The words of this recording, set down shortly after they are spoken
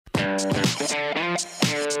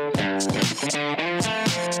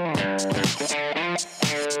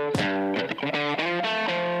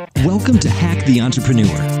Welcome to Hack the Entrepreneur,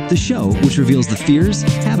 the show which reveals the fears,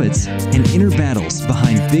 habits, and inner battles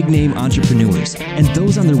behind big-name entrepreneurs and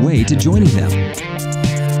those on their way to joining them.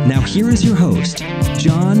 Now here is your host,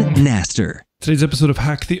 John Nastor. Today's episode of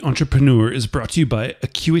Hack the Entrepreneur is brought to you by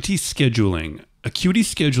Acuity Scheduling. Acuity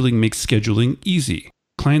Scheduling makes scheduling easy.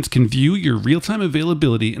 Clients can view your real-time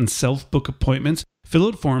availability and self-book appointments, fill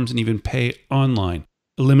out forms, and even pay online,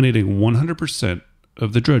 eliminating 100%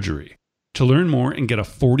 of the drudgery. To learn more and get a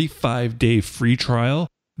 45-day free trial,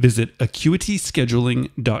 visit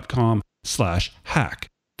acuityscheduling.com/hack.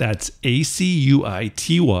 That's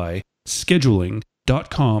ACUITY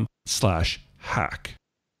scheduling.com/hack.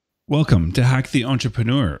 Welcome to Hack the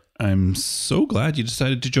Entrepreneur. I'm so glad you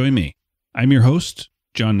decided to join me. I'm your host,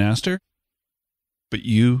 John Nastor, but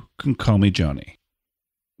you can call me Johnny.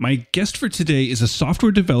 My guest for today is a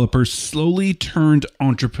software developer slowly turned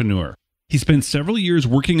entrepreneur. He spent several years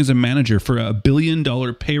working as a manager for a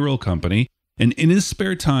billion-dollar payroll company, and in his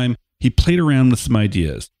spare time, he played around with some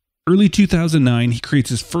ideas. Early 2009, he creates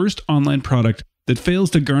his first online product that fails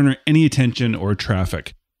to garner any attention or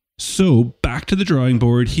traffic. So, back to the drawing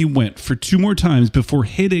board, he went for 2 more times before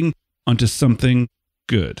hitting onto something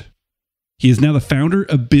good. He is now the founder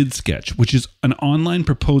of Bidsketch, which is an online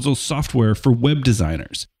proposal software for web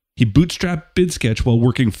designers. He bootstrapped Bidsketch while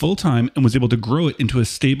working full-time and was able to grow it into a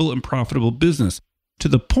stable and profitable business, to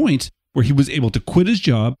the point where he was able to quit his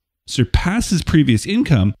job, surpass his previous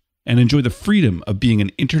income, and enjoy the freedom of being an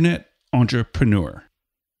internet entrepreneur.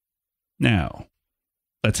 Now,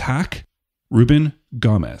 let's hack Ruben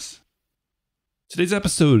Gamez. Today's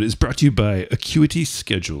episode is brought to you by Acuity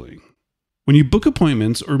Scheduling. When you book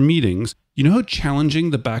appointments or meetings, you know how challenging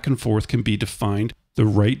the back and forth can be to find the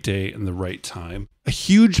right day and the right time. A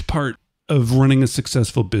huge part of running a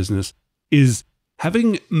successful business is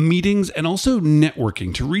having meetings and also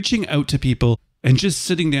networking, to reaching out to people and just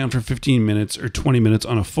sitting down for 15 minutes or 20 minutes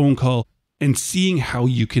on a phone call and seeing how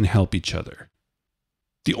you can help each other.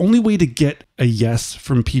 The only way to get a yes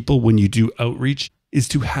from people when you do outreach is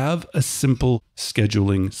to have a simple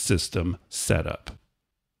scheduling system set up.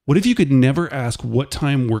 What if you could never ask what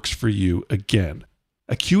time works for you again?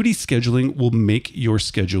 Acuity Scheduling will make your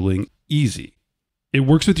scheduling easy. It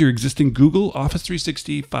works with your existing Google, Office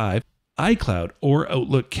 365, iCloud, or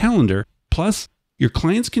Outlook calendar. Plus, your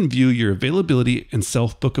clients can view your availability and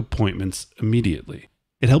self-book appointments immediately.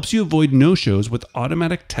 It helps you avoid no-shows with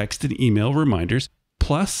automatic text and email reminders.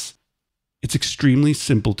 Plus, it's extremely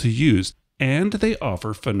simple to use, and they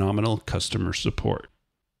offer phenomenal customer support.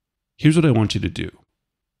 Here's what I want you to do.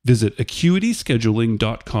 Visit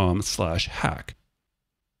acuityscheduling.com/hack.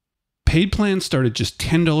 Paid plans start at just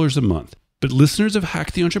 $10 a month, but listeners of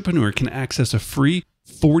Hack the Entrepreneur can access a free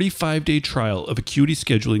 45-day trial of Acuity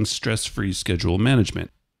Scheduling's stress-free schedule management.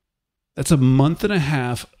 That's a month and a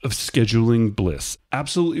half of scheduling bliss,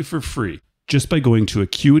 absolutely for free, just by going to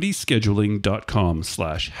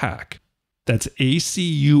acuityscheduling.com/hack. That's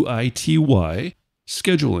ACUITY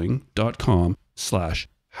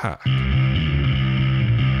scheduling.com/hack.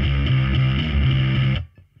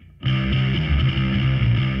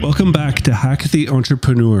 Welcome back to Hack the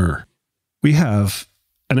Entrepreneur. We have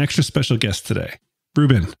an extra special guest today.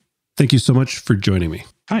 Ruben, thank you so much for joining me.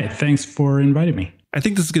 Hi, thanks for inviting me. I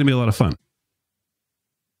think this is going to be a lot of fun.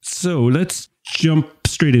 So let's jump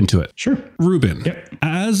straight into it. Sure. Ruben, Yep.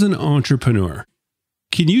 As an entrepreneur,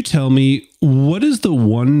 can you tell me what is the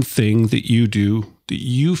one thing that you do that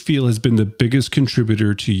you feel has been the biggest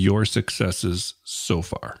contributor to your successes so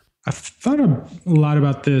far? I've thought a lot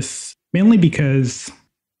about this mainly because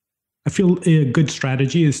I feel a good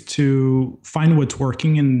strategy is to find what's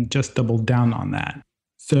working and just double down on that.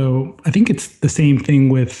 So I think it's the same thing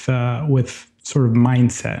with sort of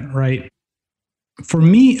mindset, right? For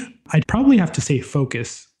me, I'd probably have to say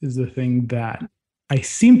focus is the thing that I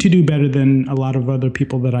seem to do better than a lot of other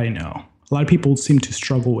people that I know. A lot of people seem to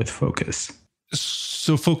struggle with focus.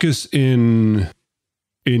 So focus in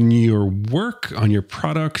your work, on your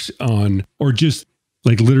products, or just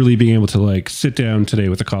like literally being able to like sit down today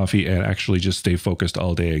with a coffee and actually just stay focused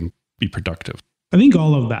all day and be productive? I think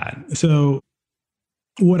all of that. So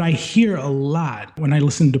what I hear a lot when I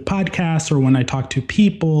listen to podcasts or when I talk to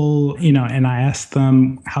people, and I ask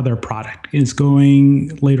them how their product is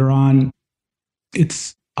going later on,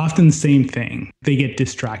 it's often the same thing. They get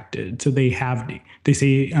distracted. So they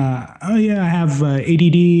say, oh yeah, I have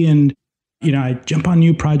ADD and I jump on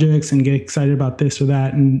new projects and get excited about this or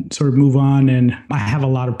that and sort of move on. And I have a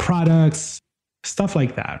lot of products, stuff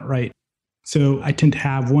like that, right? So I tend to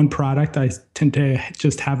have one product. I tend to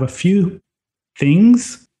just have a few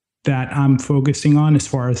things that I'm focusing on as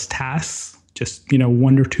far as tasks, just,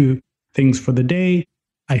 one or two things for the day.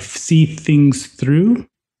 I see things through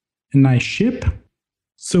and I ship.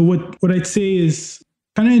 So what I'd say is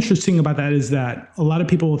kind of interesting about that is that a lot of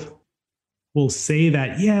people will say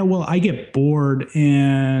that, yeah, well, I get bored.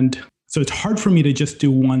 And so it's hard for me to just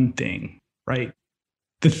do one thing, right?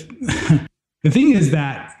 The thing is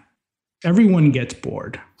that everyone gets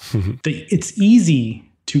bored. It's easy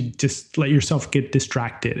to just let yourself get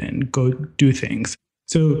distracted and go do things.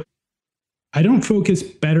 So I don't focus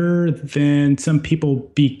better than some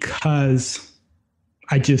people because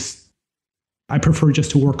I prefer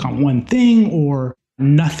just to work on one thing, or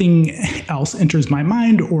nothing else enters my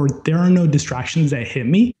mind, or there are no distractions that hit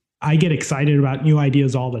me. I get excited about new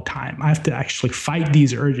ideas all the time. I have to actually fight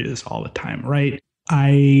these urges all the time, right?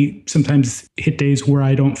 I sometimes hit days where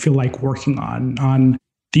I don't feel like working on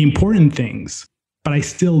the important things, but I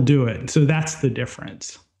still do it. So that's the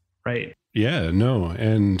difference, right? Yeah, no.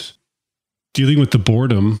 And dealing with the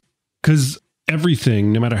boredom, because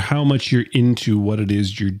everything, no matter how much you're into what it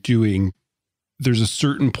is you're doing, there's a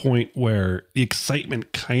certain point where the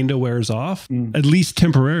excitement kind of wears off, at least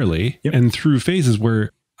temporarily, and through phases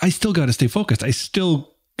where I still got to stay focused. I still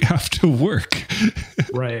have to work.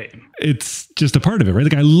 Right. It's just a part of it, right?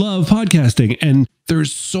 Like, I love podcasting, and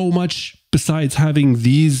there's so much besides having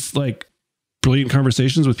these like brilliant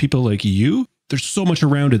conversations with people like you. There's so much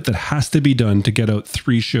around it that has to be done to get out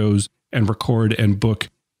 3 shows and record and book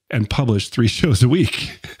and publish 3 shows a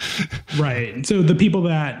week. Right. So the people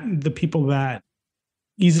that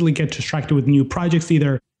easily get distracted with new projects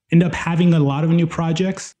either end up having a lot of new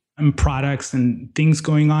projects and products and things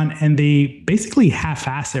going on, and they basically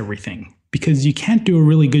half-ass everything because you can't do a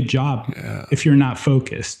really good job if you're not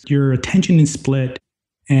focused. Your attention is split,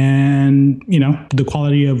 and the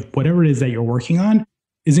quality of whatever it is that you're working on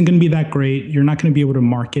isn't going to be that great. You're not going to be able to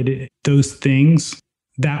market those things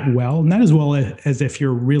that well, not as well as if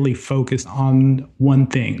you're really focused on one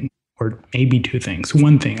thing, or maybe 2 things.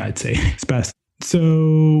 One thing, I'd say, is best.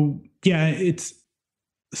 So yeah, it's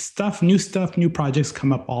new projects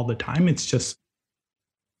come up all the time. It's just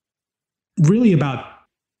really about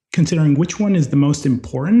considering which one is the most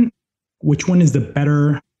important, which one is the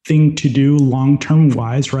better thing to do long-term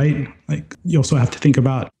wise, right? Like, you also have to think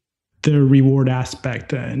about the reward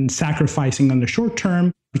aspect and sacrificing on the short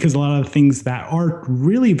term, because a lot of the things that are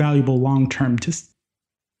really valuable long-term just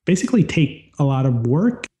basically take a lot of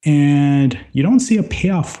work, and you don't see a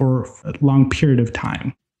payoff for a long period of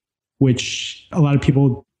time, which a lot of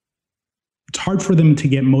people, it's hard for them to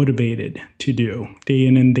get motivated to do day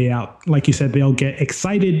in and day out. Like you said, they'll get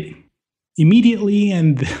excited immediately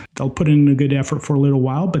and they'll put in a good effort for a little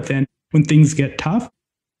while, but then when things get tough,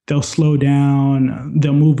 they'll slow down,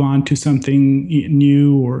 they'll move on to something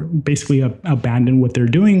new, or basically abandon what they're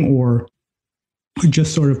doing, or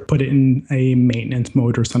just sort of put it in a maintenance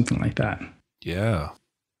mode or something like that. Yeah.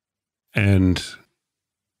 And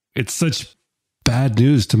it's such bad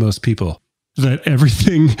news to most people that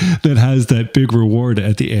everything that has that big reward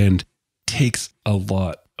at the end takes a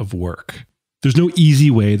lot of work. There's no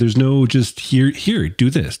easy way. There's no just here, do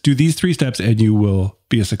this, do these 3 steps and you will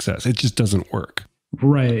be a success. It just doesn't work.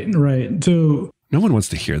 Right. So no one wants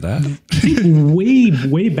to hear that. I think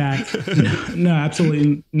way back. No,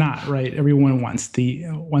 absolutely not. Right. Everyone wants the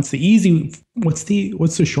easy. What's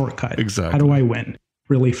the shortcut? Exactly. How do I win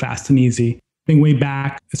really fast and easy? I think way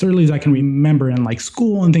back, as early as I can remember in like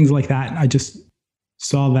school and things like that, I just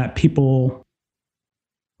saw that people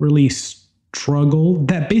really struggle.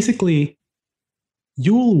 That basically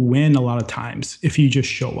you'll win a lot of times if you just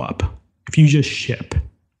show up, if you just ship,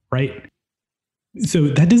 right? So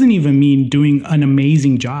that doesn't even mean doing an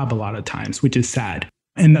amazing job a lot of times, which is sad.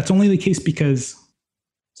 And that's only the case because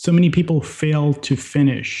so many people fail to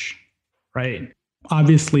finish, right?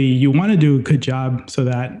 Obviously, you want to do a good job so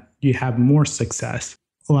that you have more success.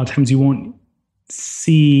 A lot of times you won't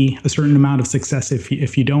see a certain amount of success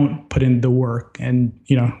if you don't put in the work and,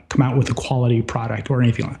 come out with a quality product or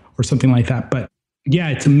anything or something like that. But yeah,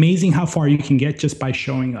 it's amazing how far you can get just by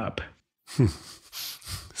showing up.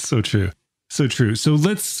 So true. So true. So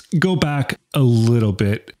let's go back a little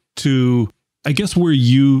bit to, I guess, where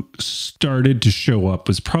you started to show up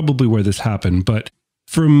was probably where this happened. But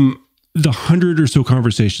from the 100 or so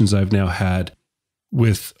conversations I've now had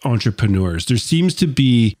with entrepreneurs, there seems to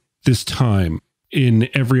be this time in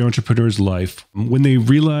every entrepreneur's life when they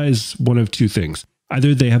realize one of 2 things.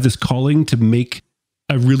 Either they have this calling to make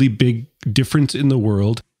a really big difference in the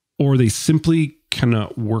world, or they simply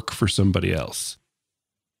cannot work for somebody else.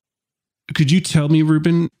 Could you tell me,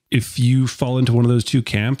 Ruben, if you fall into one of those two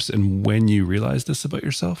camps and when you realize this about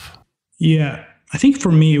yourself? Yeah. I think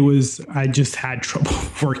for me, it was, I just had trouble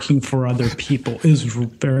working for other people. It was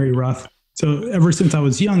very rough. So ever since I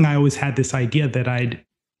was young, I always had this idea that I'd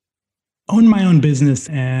own my own business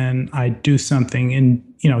and I'd do something in,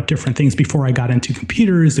 different things. Before I got into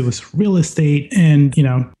computers, it was real estate and,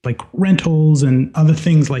 like rentals and other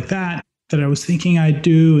things like that I was thinking I'd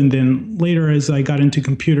do. And then later, as I got into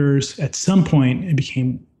computers, at some point it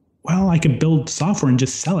became, well, I could build software and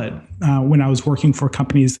just sell it. When I was working for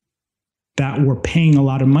companies that were paying a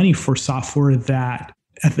lot of money for software that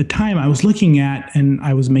at the time I was looking at and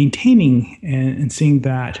I was maintaining and seeing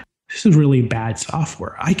that this is really bad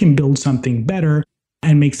software. I can build something better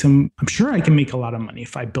and I'm sure I can make a lot of money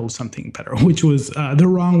if I build something better, which was the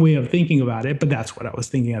wrong way of thinking about it. But that's what I was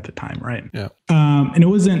thinking at the time, right? Yeah. And it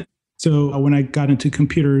wasn't, so when I got into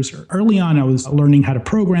computers early on, I was learning how to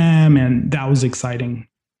program and that was exciting.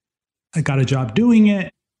 I got a job doing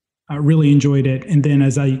it. I really enjoyed it. And then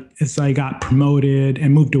as I got promoted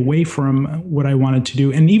and moved away from what I wanted to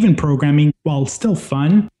do, and even programming, while still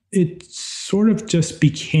fun, it sort of just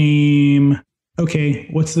became, okay,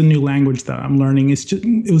 what's the new language that I'm learning?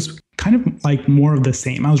 It was kind of like more of the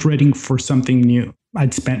same. I was ready for something new.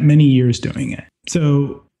 I'd spent many years doing it.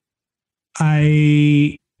 So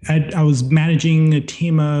I was managing a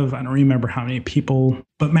team of, I don't remember how many people,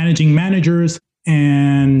 but managing managers.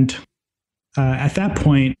 And at that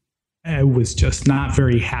point, I was just not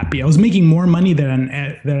very happy. I was making more money than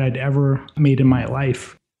I'd ever made in my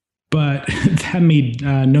life, but that made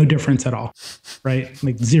no difference at all, right?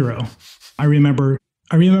 Like zero. I remember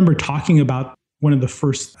talking about one of the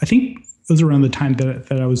first, I think it was around the time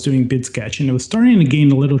that I was doing Bidsketch, and it was starting to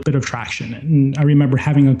gain a little bit of traction. And I remember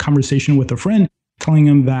having a conversation with a friend, telling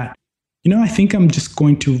him that, I think I'm just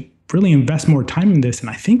going to really invest more time in this, and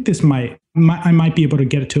I think I might be able to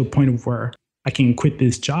get it to a point of where I can quit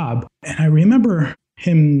this job. And I remember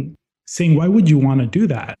him saying, why would you want to do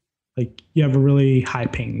that? Like, you have a really high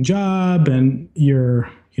paying job and you're,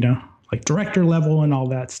 like director level and all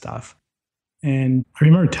that stuff. And I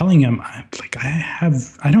remember telling him, like,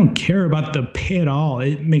 I don't care about the pay at all.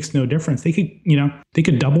 It makes no difference. They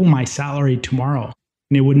could double my salary tomorrow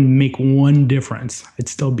and it wouldn't make one difference. I'd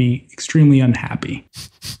still be extremely unhappy.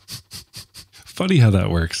 Funny how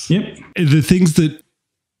that works. Yep. The things that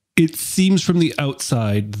it seems from the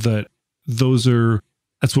outside that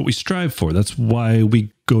that's what we strive for. That's why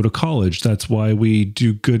we go to college. That's why we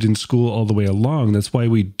do good in school all the way along. That's why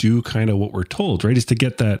we do kind of what we're told, right? Is to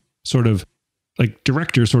get that sort of like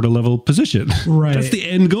director sort of level position. Right. That's the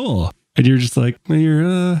end goal. And you're just like,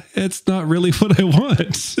 it's not really what I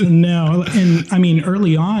want. No. And I mean,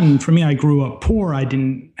 early on for me, I grew up poor. I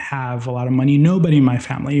didn't have a lot of money. Nobody in my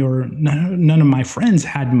family or none of my friends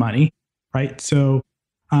had money. Right. So,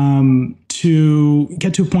 to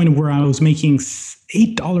get to a point where I was making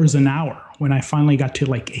 $8 an hour, when I finally got to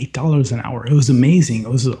like $8 an hour, it was amazing. It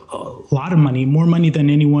was a lot of money, more money than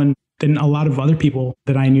a lot of other people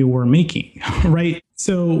that I knew were making, right?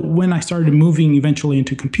 So when I started moving eventually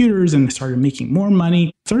into computers and I started making more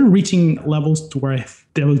money, started reaching levels to where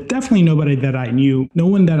there was definitely no one that I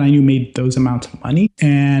knew made those amounts of money.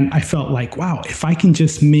 And I felt like, wow, if I can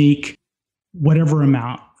just make whatever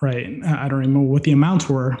amount, right? I don't remember what the amounts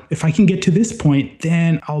were. If I can get to this point,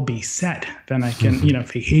 then I'll be set. Then I can,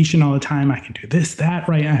 vacation all the time. I can do this, that,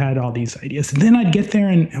 right? I had all these ideas. And then I'd get there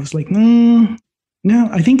and I was like, no,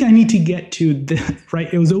 I think I need to get to the,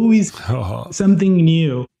 right? It was always something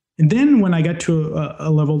new. And then when I got to a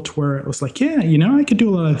level to where it was like, yeah, I could do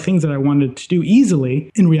a lot of things that I wanted to do easily.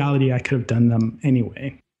 In reality, I could have done them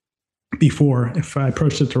anyway before if I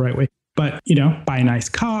approached it the right way. But, buy a nice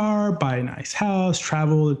car, buy a nice house,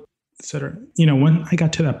 travel, et cetera. When I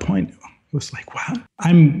got to that point, it was like, wow,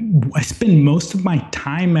 I spend most of my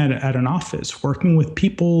time at an office working with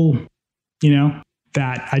people,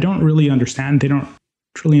 that I don't really understand. They don't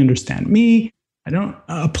truly understand me. I don't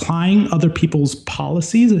applying other people's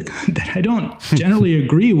policies that I don't generally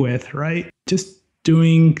agree with, right? Just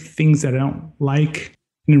doing things that I don't like,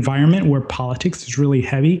 an environment where politics is really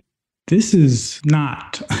heavy. This is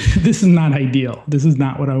not ideal. This is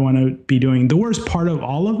not what I want to be doing. The worst part of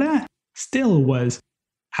all of that still was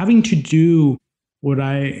having to do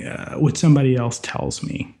what somebody else tells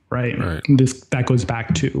me, right? And that goes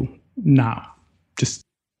back to not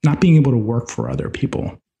being able to work for other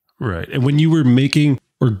people. Right. And when you were making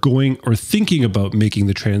or going or thinking about making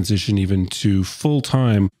the transition even to full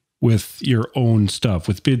time with your own stuff,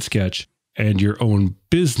 with Bidsketch and your own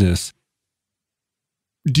business,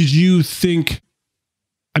 did you think,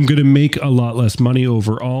 I'm going to make a lot less money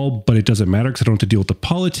overall, but it doesn't matter because I don't have to deal with the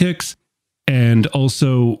politics? And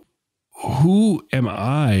also, who am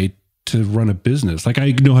I to run a business? Like,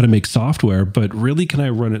 I know how to make software, but really, can I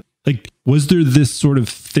run it? Like, was there this sort of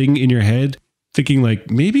thing in your head thinking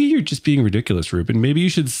like, maybe you're just being ridiculous, Ruben? Maybe you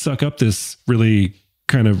should suck up this really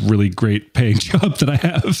great paying job that I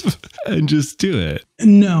have and just do it.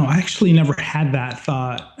 No, I actually never had that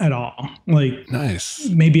thought at all. Like, nice.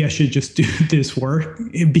 Maybe I should just do this work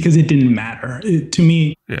because it didn't matter. To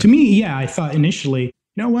me, I thought initially, you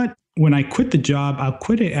know what? When I quit the job, I'll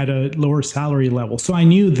quit it at a lower salary level. So I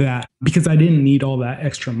knew that because I didn't need all that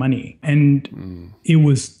extra money. And it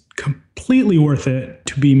was completely worth it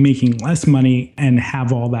to be making less money and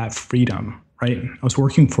have all that freedom. Right? I was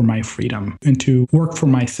working for my freedom and to work for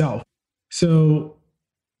myself. So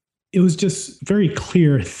it was just a very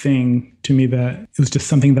clear thing to me that it was just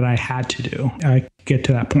something that I had to do. I get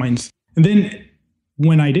to that point. And then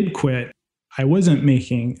when I did quit, I wasn't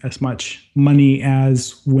making as much money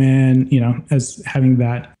as when, as having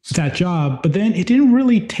that job. But then it didn't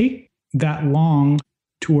really take that long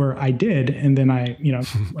to where I did. And then I,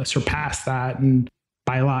 surpassed that and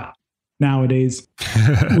by a lot nowadays,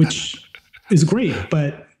 which is great,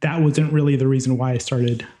 but that wasn't really the reason why I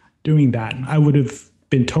started doing that. I would have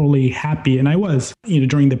been totally happy, and I was,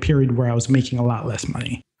 during the period where I was making a lot less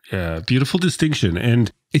money. Yeah, beautiful distinction.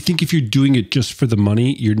 And I think if you're doing it just for the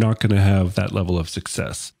money, you're not going to have that level of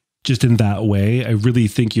success. Just in that way, I really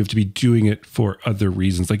think you have to be doing it for other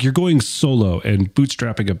reasons. Like, you're going solo and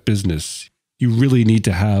bootstrapping a business. You really need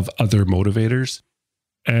to have other motivators.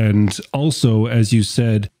 And also, as you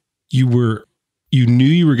said, you knew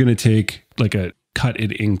you were going to take like a cut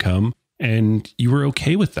in income and you were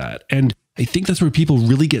okay with that. And I think that's where people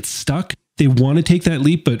really get stuck. They want to take that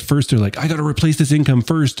leap, but first they're like, I got to replace this income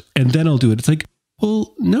first and then I'll do it. It's like,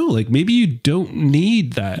 well, no, like maybe you don't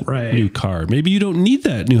need that new car. Maybe you don't need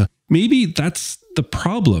that new, maybe that's the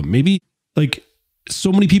problem. Maybe like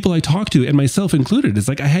so many people I talk to, and myself included, is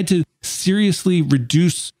like, I had to seriously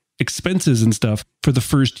reduce expenses and stuff for the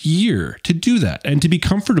first year to do that and to be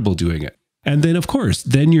comfortable doing it. And then, of course,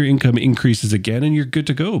 then your income increases again and you're good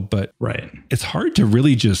to go. But it's hard to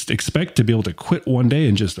really just expect to be able to quit one day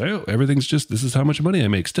and just, everything's just, this is how much money I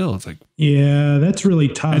make still. It's like, yeah, that's really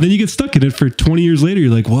tough. And then you get stuck in it for 20 years later. You're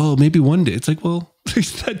like, well, maybe one day. It's like, well,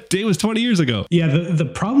 that day was 20 years ago. Yeah,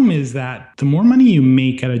 the problem is that the more money you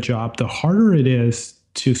make at a job, the harder it is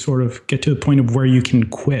to sort of get to the point of where you can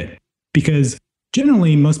quit. Because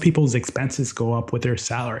generally, most people's expenses go up with their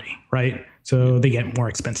salary, right? So they get more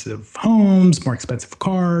expensive homes, more expensive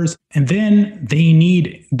cars, and then they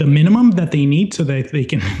need the minimum that they need so that they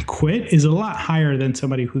can quit is a lot higher than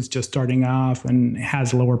somebody who's just starting off and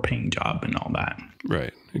has a lower paying job and all that.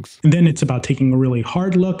 Right. And then it's about taking a really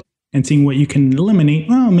hard look and seeing what you can eliminate.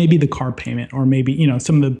 Well, maybe the car payment or maybe,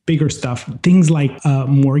 some of the bigger stuff. Things like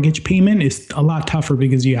mortgage payment is a lot tougher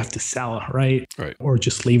because you have to sell, right? Or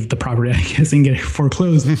just leave the property, I guess, and get it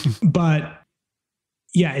foreclosed. But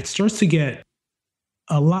yeah, it starts to get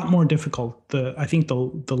a lot more difficult. I think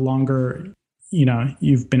the longer,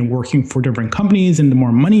 you've been working for different companies and the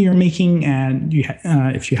more money you're making, and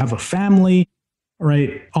if you have a family,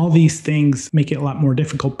 right, all these things make it a lot more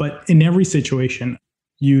difficult. But in every situation,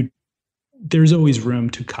 there's always room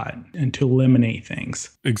to cut and to eliminate things.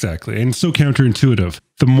 Exactly. And so counterintuitive.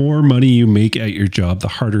 The more money you make at your job, the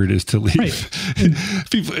harder it is to leave. Right.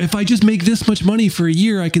 If I just make this much money for a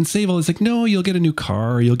year, I can save all. It's like, no, you'll get a new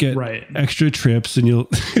car, you'll get extra trips, and your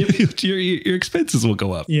expenses will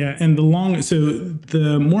go up. Yeah. And so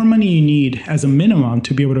the more money you need as a minimum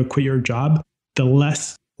to be able to quit your job, the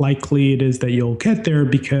less likely it is that you'll get there,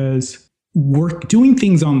 because doing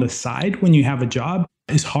things on the side when you have a job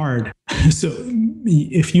is hard. So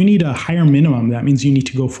if you need a higher minimum, that means you need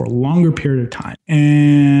to go for a longer period of time.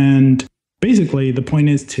 And basically the point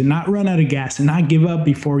is to not run out of gas and not give up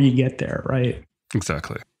before you get there, right?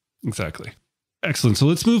 Exactly. Excellent. So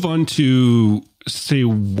let's move on to, say,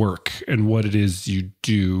 work and what it is you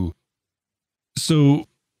do. So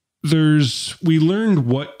we learned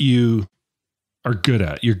what you are good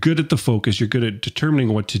at. You're good at the focus. You're good at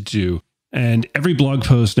determining what to do. And every blog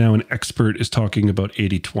post now, an expert is talking about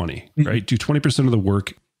 80-20, right? Do 20% of the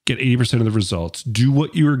work, get 80% of the results. Do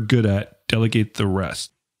what you are good at, delegate the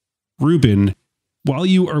rest. Ruben, while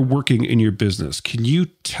you are working in your business, can you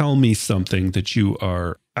tell me something that you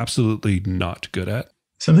are absolutely not good at?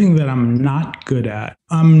 Something that I'm not good at.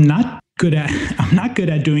 I'm not good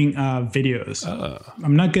at doing videos.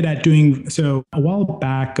 I'm not good at doing, so a while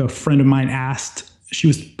back, a friend of mine she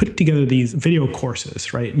was putting together these video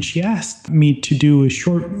courses, right? And she asked me to do a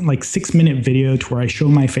short, 6-minute video to where I show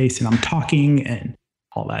my face and I'm talking and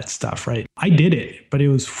all that stuff, right? I did it, but it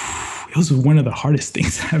was it was one of the hardest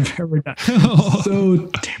things I've ever done.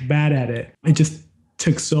 So bad at it. It just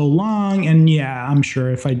took so long. And yeah, I'm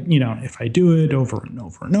sure if I do it over and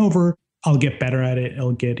over and over, I'll get better at it.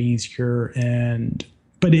 It'll get easier.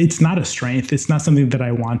 But it's not a strength. It's not something that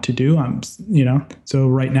I want to do. So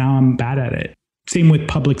right now I'm bad at it. Same with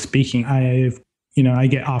public speaking. I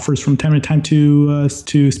get offers from time to time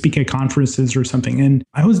to speak at conferences or something, and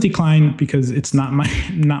I always decline because it's not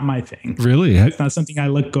my thing. Really? It's not something I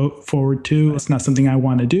look forward to. It's not something I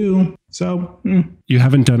want to do. So You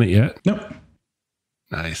haven't done it yet? Nope.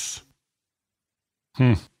 Nice.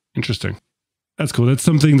 Interesting. That's cool. That's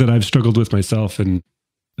something that I've struggled with myself, and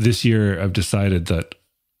this year I've decided that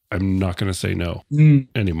I'm not going to say no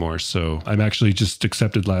anymore. So I'm actually just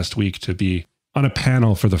accepted last week to be on a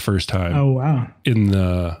panel for the first time. Oh, wow. In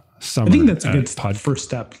the summer. I think that's a good first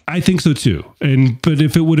step. I think so too. But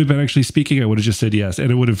if it would have been actually speaking, I would have just said yes.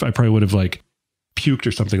 And I probably would have like puked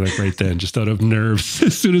or something like right then, just out of nerves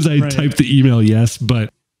as soon as I typed the email yes.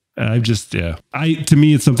 But I've just, to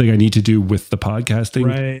me, it's something I need to do with the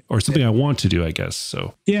podcasting or something I want to do, I guess.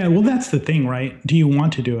 So, yeah, well, that's the thing, right? Do you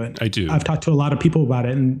want to do it? I do. I've talked to a lot of people about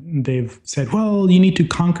it, and they've said, well, you need to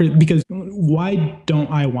conquer it, because why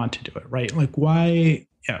don't I want to do it, right? Like, why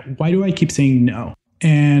do I keep saying no?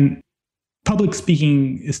 And public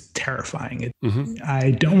speaking is terrifying.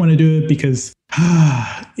 I don't want to do it because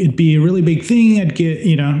it'd be a really big thing. I'd get,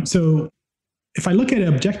 so if I look at it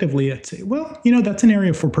objectively, I'd say, well, that's an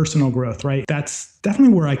area for personal growth, right? That's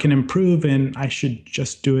definitely where I can improve, and I should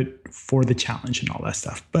just do it for the challenge and all that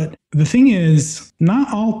stuff. But the thing is, not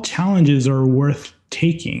all challenges are worth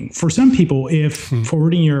taking. For some people, if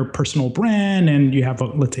forwarding your personal brand and you have,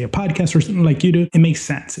 let's say, a podcast or something like you do, it makes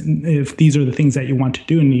sense. And if these are the things that you want to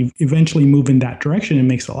do and you eventually move in that direction, it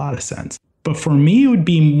makes a lot of sense. But for me, it would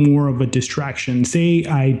be more of a distraction. Say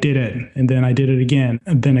I did it, and then I did it again,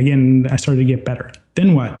 and then again, I started to get better.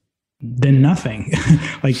 Then what? Then nothing.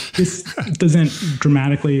 Like, this doesn't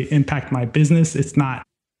dramatically impact my business. It's not,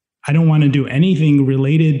 I don't want to do anything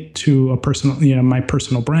related to a personal, my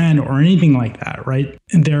personal brand or anything like that, right?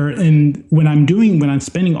 And when I'm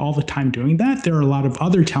spending all the time doing that, there are a lot of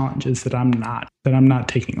other challenges that I'm not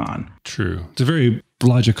taking on. True. It's a very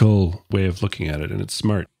logical way of looking at it, and it's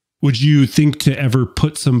smart. Would you think to ever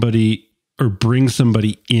put somebody or bring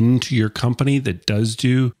somebody into your company that does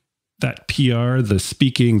do that PR, the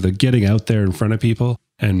speaking, the getting out there in front of people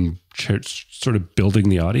and sort of building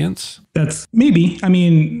the audience? That's maybe. I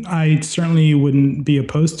mean, I certainly wouldn't be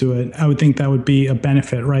opposed to it. I would think that would be a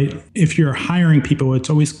benefit, right? If you're hiring people,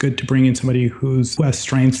 it's always good to bring in somebody who has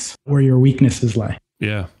strengths where your weaknesses lie.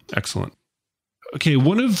 Yeah, excellent. Okay,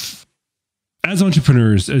 as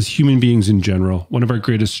entrepreneurs, as human beings in general, one of our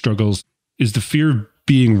greatest struggles is the fear of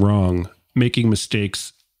being wrong, making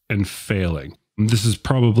mistakes, and failing. This is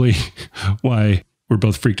probably why we're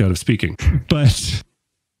both freaked out of speaking. But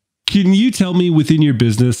can you tell me within your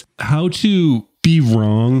business how to be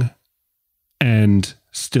wrong and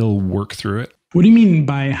still work through it? What do you mean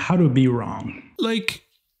by how to be wrong? Like,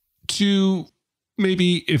 to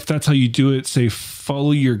maybe, if that's how you do it, say,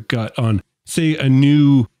 follow your gut on, say, a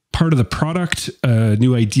new part of the product, a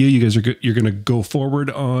new idea you're going to go forward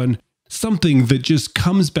on, something that just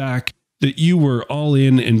comes back that you were all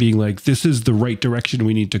in and being like, this is the right direction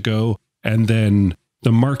we need to go. And then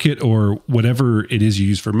the market or whatever it is you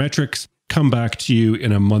use for metrics come back to you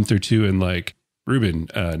in a month or two and like, Ruben,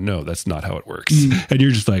 no, that's not how it works. And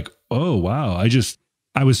you're just like, oh, wow.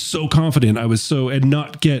 I was so confident. And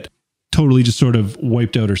not get totally just sort of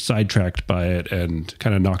wiped out or sidetracked by it and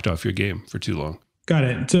kind of knocked off your game for too long. Got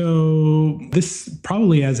it. So this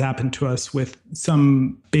probably has happened to us with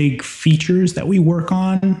some big features that we work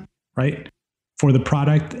on, right, for the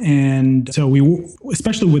product. And so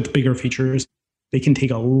especially with bigger features, they can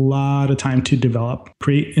take a lot of time to develop,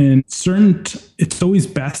 create. And it's always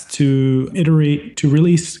best to iterate, to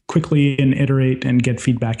release quickly and iterate and get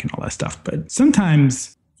feedback and all that stuff. But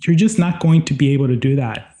sometimes you're just not going to be able to do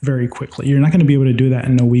that very quickly. You're not going to be able to do that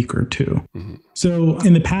in a week or two. Mm-hmm. So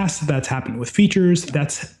in the past, that's happened with features.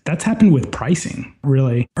 That's happened with pricing,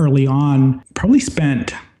 really. Early on, probably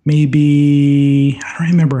spent maybe, I don't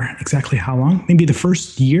remember exactly how long, maybe the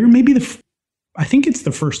first year, I think it's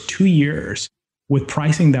the first 2 years with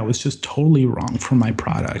pricing that was just totally wrong for my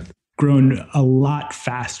product. Grown a lot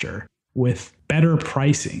faster with better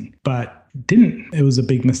pricing, but didn't. It was a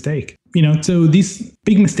big mistake. So these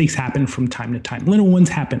big mistakes happen from time to time. Little ones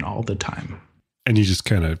happen all the time. And you just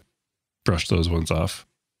kind of brush those ones off.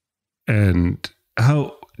 And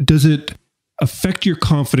how does it affect your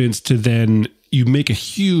confidence to then you make a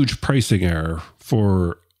huge pricing error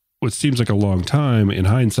for what seems like a long time in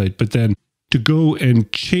hindsight, but then to go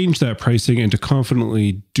and change that pricing and to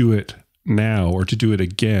confidently do it now or to do it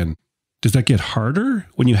again, does that get harder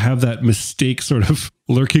when you have that mistake sort of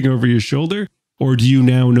lurking over your shoulder? Or do you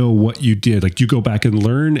now know what you did? Like, do you go back and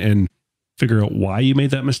learn and figure out why you made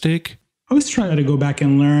that mistake? I always try to go back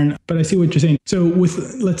and learn, but I see what you're saying. So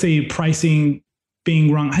with, let's say, pricing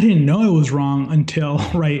being wrong, I didn't know it was wrong until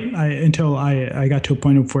I got to a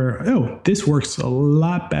point of where, oh, this works a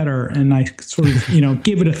lot better. And I sort of,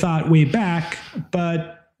 gave it a thought way back,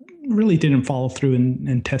 but really didn't follow through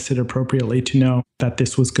and test it appropriately to know that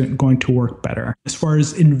this was going to work better. As far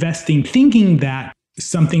as investing, thinking that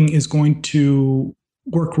something is going to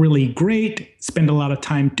work really great, spend a lot of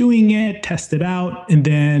time doing it, test it out, and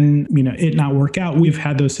then, it not work out. We've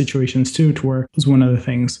had those situations too, to where it was one of the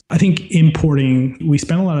things. I think importing, we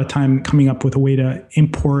spent a lot of time coming up with a way to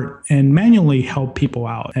import and manually help people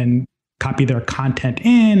out and copy their content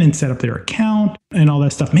in and set up their account and all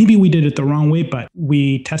that stuff. Maybe we did it the wrong way, but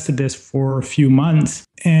we tested this for a few months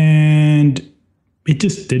and it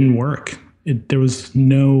just didn't work. There was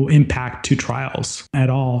no impact to trials at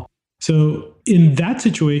all. So in that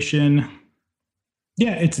situation,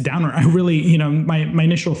 yeah, it's a downer. I really, my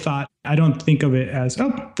initial thought, I don't think of it as, oh,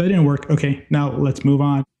 that didn't work. Okay, now let's move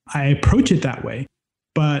on. I approach it that way.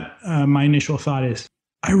 But my initial thought is,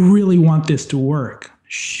 I really want this to work.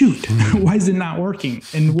 Shoot, why is it not working?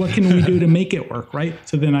 And what can we do to make it work, right?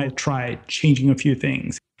 So then I try changing a few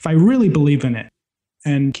things. If I really believe in it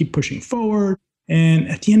and keep pushing forward, and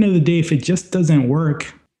at the end of the day, if it just doesn't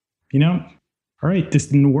work, all right, this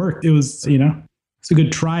didn't work. It was, it's a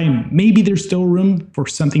good try. And maybe there's still room for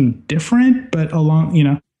something different, but along,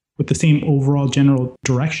 with the same overall general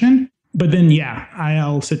direction. But then, yeah,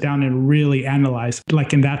 I'll sit down and really analyze.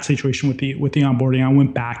 Like in that situation with the onboarding, I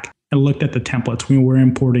went back and looked at the templates we were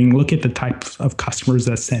importing, look at the types of customers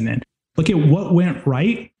that sent in, look at what went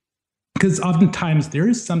right. Because oftentimes there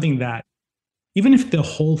is something that, even if the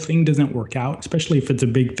whole thing doesn't work out, especially if it's a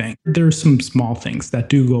big thing, there are some small things that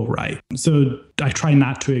do go right. So I try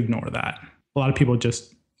not to ignore that. A lot of people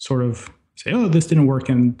just sort of say, oh, this didn't work,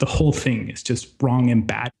 and the whole thing is just wrong and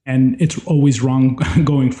bad. And it's always wrong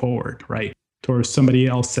going forward, right? Or somebody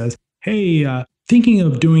else says, hey, thinking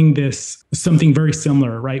of doing this, something very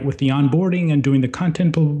similar, right? With the onboarding and doing the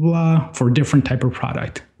content, blah, blah, blah, for a different type of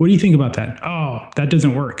product. What do you think about that? Oh, that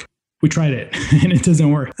doesn't work. We tried it and it doesn't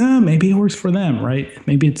work. Maybe it works for them, right?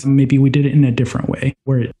 Maybe we did it in a different way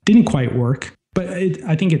where it didn't quite work. But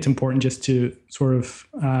I think it's important just to sort of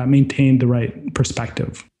maintain the right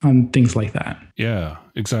perspective on things like that. Yeah,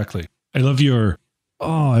 exactly. I love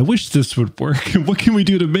I wish this would work. What can we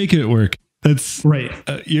do to make it work? That's right.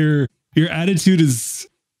 Your attitude is,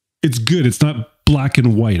 it's good. It's not black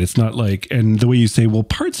and white. It's not like, and the way you say, well,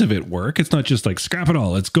 parts of it work. It's not just like scrap it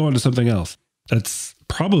all. Let's go on to something else. That's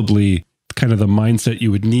probably kind of the mindset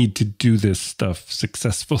you would need to do this stuff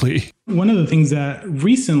successfully. One of the things that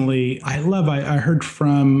recently I heard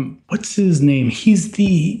from, what's his name?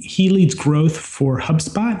 He leads growth for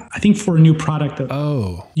HubSpot, I think, for a new product.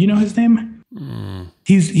 You know his name?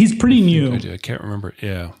 He's pretty new. I can't remember.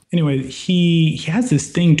 Yeah. Anyway, he has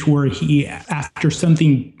this thing to where after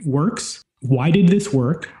something works, why did this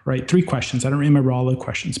work? Right? 3 questions. I don't remember all the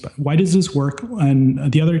questions, but why does this work?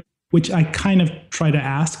 And the other, which I kind of try to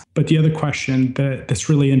ask, but the other question that's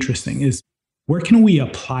really interesting is, where can we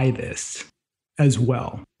apply this as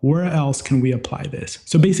well? Where else can we apply this?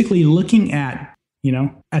 So basically looking at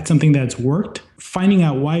something that's worked, finding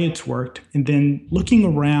out why it's worked, and then looking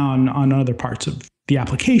around on other parts of the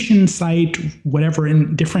application site, whatever,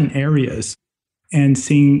 in different areas, and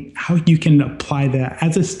seeing how you can apply that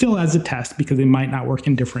as a test, because it might not work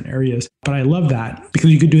in different areas. But I love that because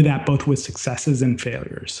you could do that both with successes and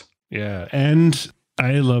failures. Yeah. And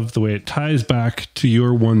I love the way it ties back to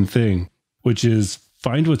your one thing, which is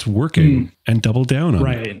find what's working and double down on it.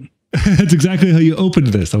 Right. That's exactly how you opened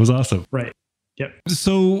this. That was awesome. Right. Yep.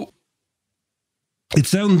 So it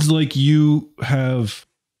sounds like you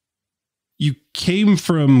came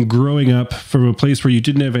from growing up from a place where you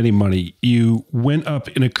didn't have any money. You went up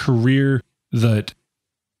in a career that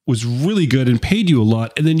was really good and paid you a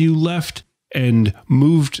lot. And then you left and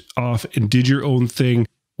moved off and did your own thing,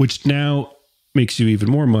 which now makes you even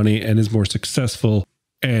more money and is more successful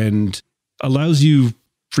and allows you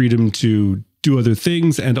freedom to do other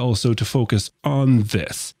things and also to focus on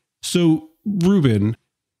this. So, Ruben,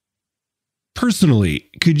 personally,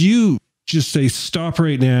 could you just say stop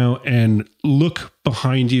right now and look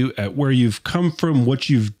behind you at where you've come from, what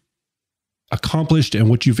you've accomplished and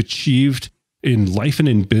what you've achieved in life and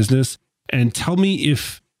in business, and tell me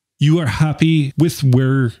if you are happy with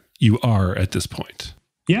where you are at this point?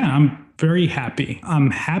 Yeah, I'm very happy.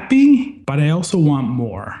 I'm happy but I also want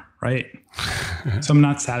more, right? So I'm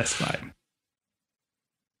not satisfied.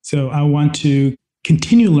 So I want to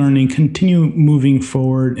continue learning, continue moving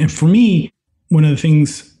forward. And for me, one of the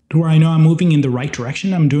things where I know I'm moving in the right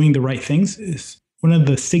direction, I'm doing the right things, is one of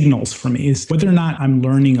the signals for me is whether or not I'm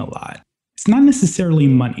learning a lot. It's not necessarily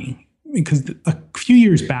money, because a few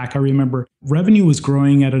years back, I remember revenue was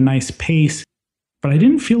growing at a nice pace, but I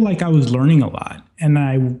didn't feel like I was learning a lot. And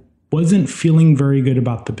I wasn't feeling very good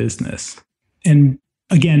about the business. And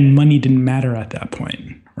again, money didn't matter at that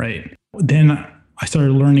point, right? Then I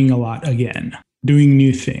started learning a lot again, doing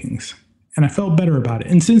new things, and I felt better about it.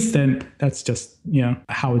 And since then, that's just,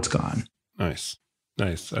 how it's gone. Nice.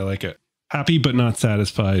 I like it. Happy, but not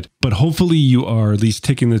satisfied. But hopefully you are at least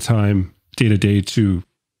taking the time day to day to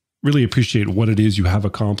really appreciate what it is you have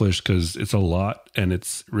accomplished, because it's a lot and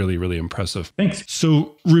it's really, really impressive. Thanks.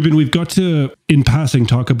 So, Ruben, we've got to, in passing,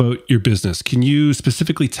 talk about your business. Can you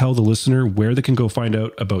specifically tell the listener where they can go find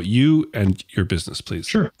out about you and your business, please?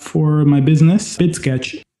 Sure. For my business,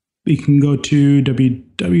 Bidsketch, you can go to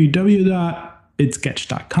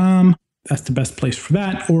www.bidsketch.com. That's the best place for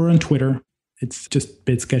that, or on Twitter. It's just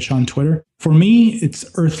Bidsketch on Twitter. For me, it's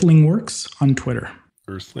Earthlingworks on Twitter.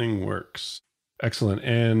 Earthlingworks. Excellent.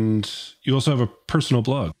 And you also have a personal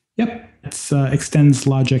blog. Yep. It's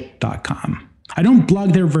extendslogic.com. I don't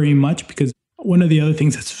blog there very much because one of the other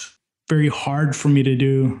things that's very hard for me to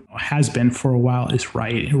do, has been for a while, is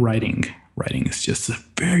writing. Writing is just a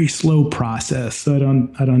very slow process, so I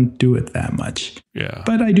don't do it that much. Yeah.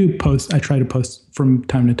 But I do post. I try to post from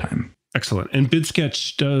time to time. Excellent. And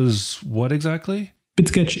Bidsketch does what exactly?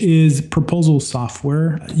 Bidsketch is proposal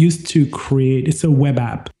software used to create, it's a web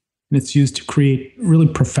app, and it's used to create really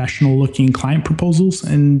professional looking client proposals,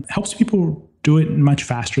 and helps people do it much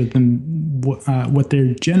faster than what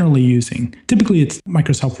they're generally using. Typically, it's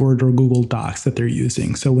Microsoft Word or Google Docs that they're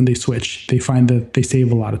using. So when they switch, they find that they save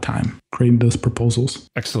a lot of time creating those proposals.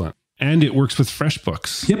 Excellent. And it works with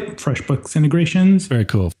FreshBooks. Yep. FreshBooks integrations. Very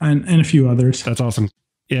cool. And a few others. That's awesome.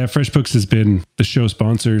 Yeah, FreshBooks has been the show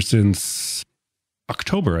sponsor since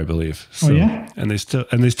October, I believe. So, oh, yeah? And they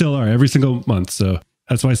still are every single month. So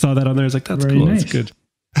that's why I saw that on there. I was like, that's Very cool. nice. That's good.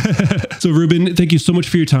 So Ruben, thank you so much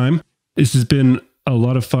for your time. This has been a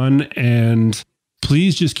lot of fun, and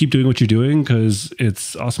please just keep doing what you're doing, because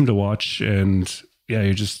it's awesome to watch. And yeah,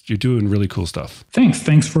 you're doing really cool stuff.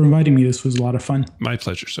 Thanks for inviting me. This was a lot of fun. My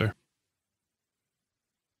pleasure, sir.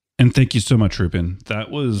 And thank you so much, Ruben.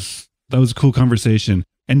 That was a cool conversation.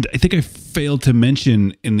 And I think I failed to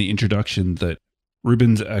mention in the introduction that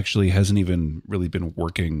Ruben's actually hasn't even really been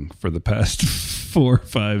working for the past 4,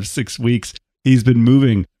 5, 6 weeks. He's been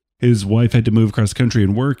moving. His wife had to move across the country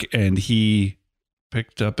and work, and he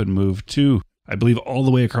picked up and moved too, I believe, all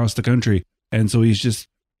the way across the country. And so he's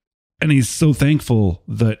so thankful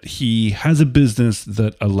that he has a business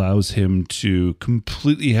that allows him to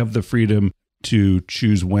completely have the freedom to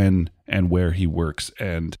choose when and where he works.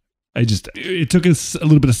 And it took us a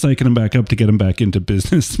little bit of psyching him back up to get him back into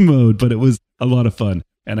business mode, but it was a lot of fun.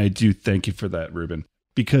 And I do thank you for that, Ruben,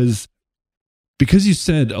 because you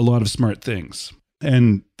said a lot of smart things.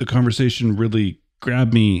 And the conversation really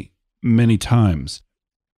grabbed me many times.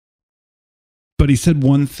 But he said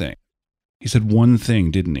one thing. He said one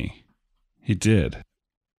thing, didn't he? He did.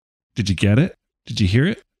 Did you get it? Did you hear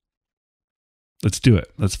it? Let's do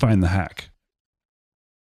it. Let's find the hack.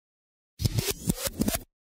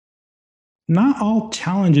 Not all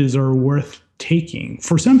challenges are worth taking.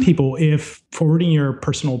 For some people, if forwarding your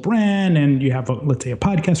personal brand and you have, let's say, a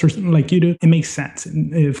podcast or something like you do, it makes sense.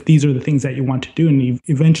 And if these are the things that you want to do and you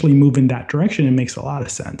eventually move in that direction, it makes a lot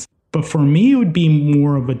of sense. But for me, it would be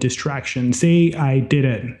more of a distraction. Say I did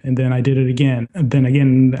it, and then I did it again, and then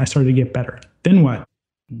again, I started to get better. Then what?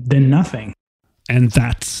 Then nothing. And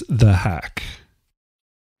that's the hack.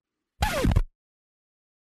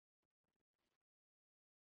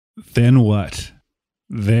 Then what?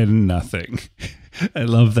 Then nothing. I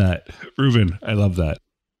love that. Ruben, I love that.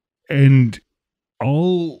 And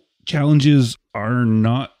all challenges are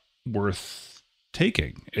not worth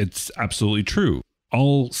taking. It's absolutely true.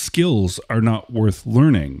 All skills are not worth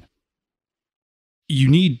learning. You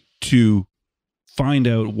need to find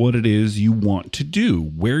out what it is you want to do,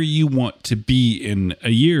 where you want to be in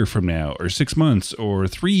a year from now, or 6 months, or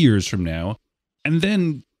 3 years from now, and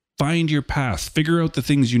then find your path, figure out the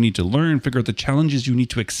things you need to learn, figure out the challenges you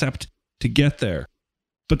need to accept to get there.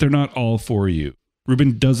 But they're not all for you.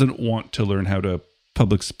 Ruben doesn't want to learn how to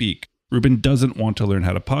public speak. Ruben doesn't want to learn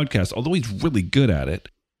how to podcast, although he's really good at it.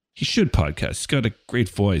 He should podcast. He's got a great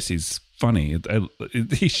voice. He's funny.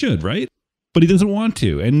 He should, right? But he doesn't want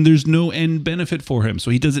to, and there's no end benefit for him,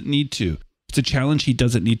 so he doesn't need to. It's a challenge he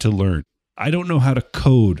doesn't need to learn. I don't know how to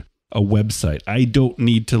code a website. I don't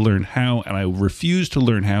need to learn how, and I refuse to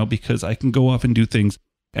learn how because I can go off and do things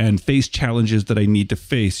and face challenges that I need to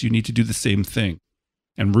face. You need to do the same thing.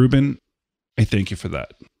 And Ruben, I thank you for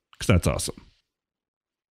that, because that's awesome.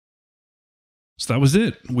 So that was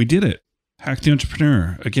it. We did it. Hack the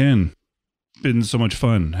Entrepreneur. Again, been so much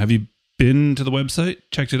fun. Have you been to the website?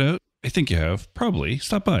 Checked it out? I think you have. Probably.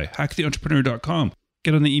 Stop by. hacktheentrepreneur.com.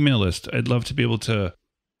 Get on the email list. I'd love to be able to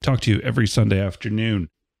talk to you every Sunday afternoon.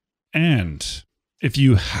 And if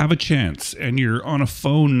you have a chance and you're on a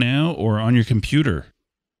phone now or on your computer,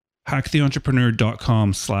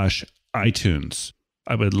 hacktheentrepreneur.com/iTunes.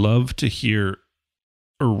 I would love to hear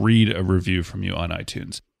or read a review from you on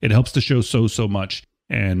iTunes. It helps the show so much,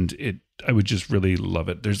 and I would just really love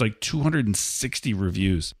it. There's like 260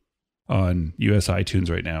 reviews on US iTunes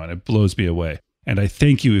right now, and it blows me away. And I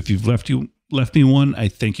thank you if you've left me one. I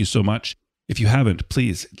thank you so much. If you haven't,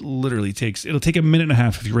 please, it'll take a minute and a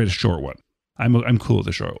half if you write a short one. I'm cool with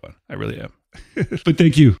a short one. I really am. But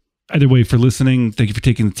thank you either way for listening. Thank you for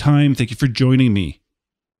taking the time. Thank you for joining me.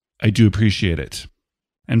 I do appreciate it.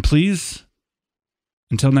 And please,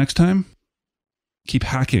 until next time, keep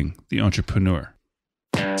hacking the entrepreneur.